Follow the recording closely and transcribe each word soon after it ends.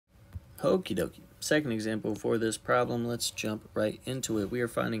Okie dokie. Second example for this problem, let's jump right into it. We are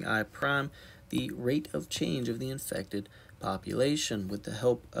finding I prime, the rate of change of the infected population, with the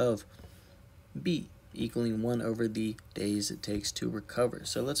help of B equaling 1 over the days it takes to recover.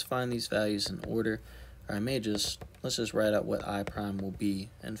 So let's find these values in order. Or let's just write out what I prime will be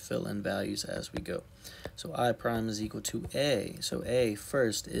and fill in values as we go. So I prime is equal to A. So A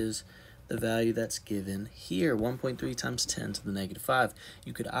first is the value that's given here, 1.3 times 10 to the negative 5.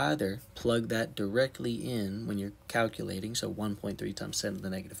 You could either plug that directly in when you're calculating, so 1.3 times 10 to the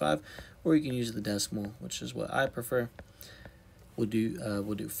negative 5, or you can use the decimal, which is what I prefer. We'll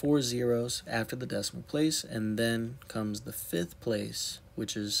do 4 zeros after the decimal place, and then comes the fifth place,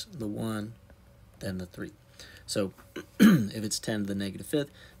 which is the 1, then the 3. So if it's 10 to the negative 5th,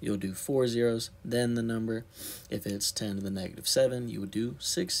 you'll do 4 zeros, then the number. If it's 10 to the negative 7, you would do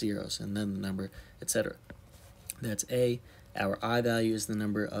 6 zeros, and then the number, etc. That's A. Our I value is the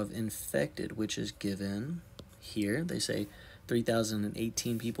number of infected, which is given here. They say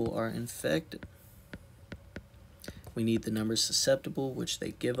 3,018 people are infected. We need the number susceptible, which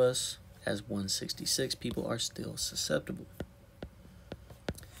they give us as 166 people are still susceptible.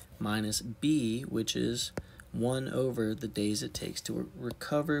 Minus B, which is 1 over the days it takes to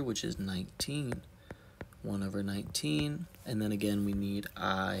recover, which is 19. 1 over 19. And then again, we need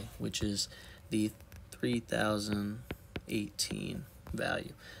I, which is the 3,018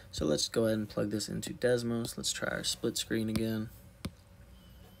 value. So let's go ahead and plug this into Desmos. Let's try our split screen again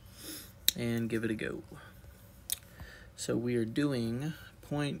and give it a go. So we are doing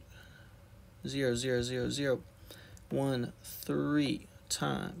 0.00013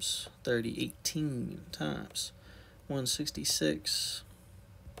 times 3018 times 166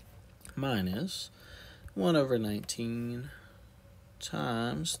 minus 1 over 19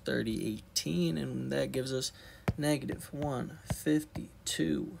 times 3018, and that gives us negative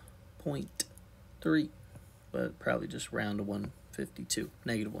 152.3, but probably just round to 152,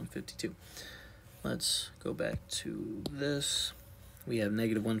 negative 152. Let's go back to this. We have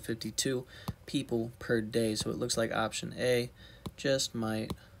negative 152 people per day, so it looks like option A just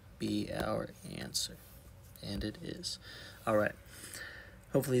might be our answer, and it is. All right,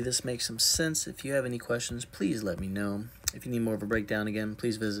 hopefully this makes some sense. If you have any questions, please let me know. If you need more of a breakdown, again,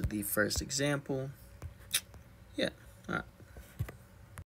 please visit the first example.